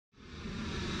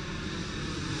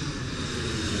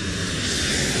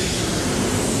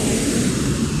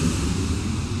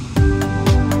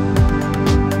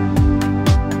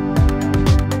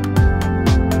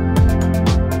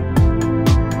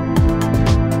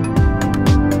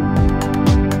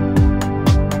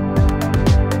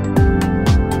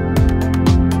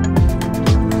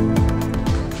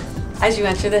As you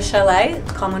enter the chalet,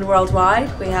 common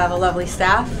worldwide, we have a lovely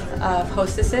staff of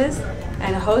hostesses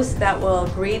and a host that will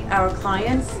greet our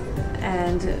clients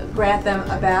and grant them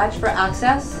a badge for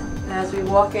access. And as we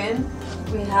walk in,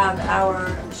 we have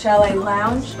our chalet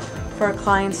lounge for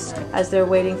clients as they're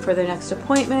waiting for their next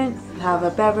appointment. We have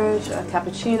a beverage, a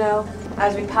cappuccino.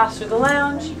 As we pass through the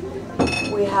lounge,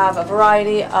 we have a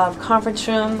variety of conference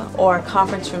room or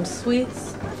conference room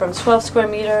suites from 12 square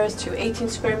meters to 18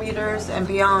 square meters and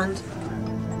beyond.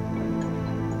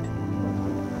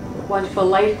 Wonderful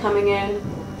light coming in,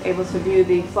 able to view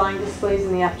the flying displays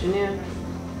in the afternoon.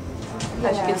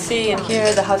 As you can see and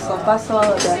hear the hustle and bustle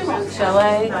of the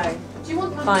chalet,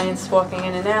 clients walking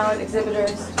in and out,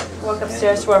 exhibitors. Walk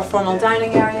upstairs to our formal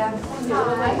dining area.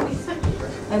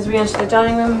 As we enter the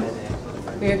dining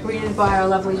room, we are greeted by our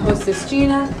lovely hostess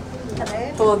Gina,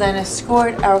 who will then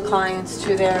escort our clients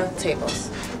to their tables.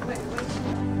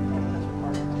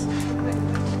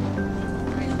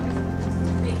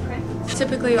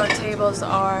 Typically our tables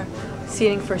are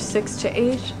seating for 6 to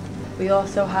 8. We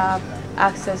also have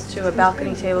access to a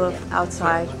balcony table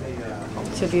outside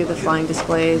to view the flying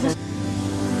displays.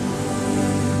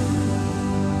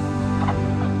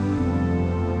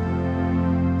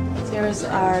 Here's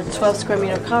our 12 square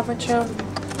meter conference room,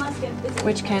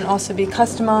 which can also be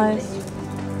customized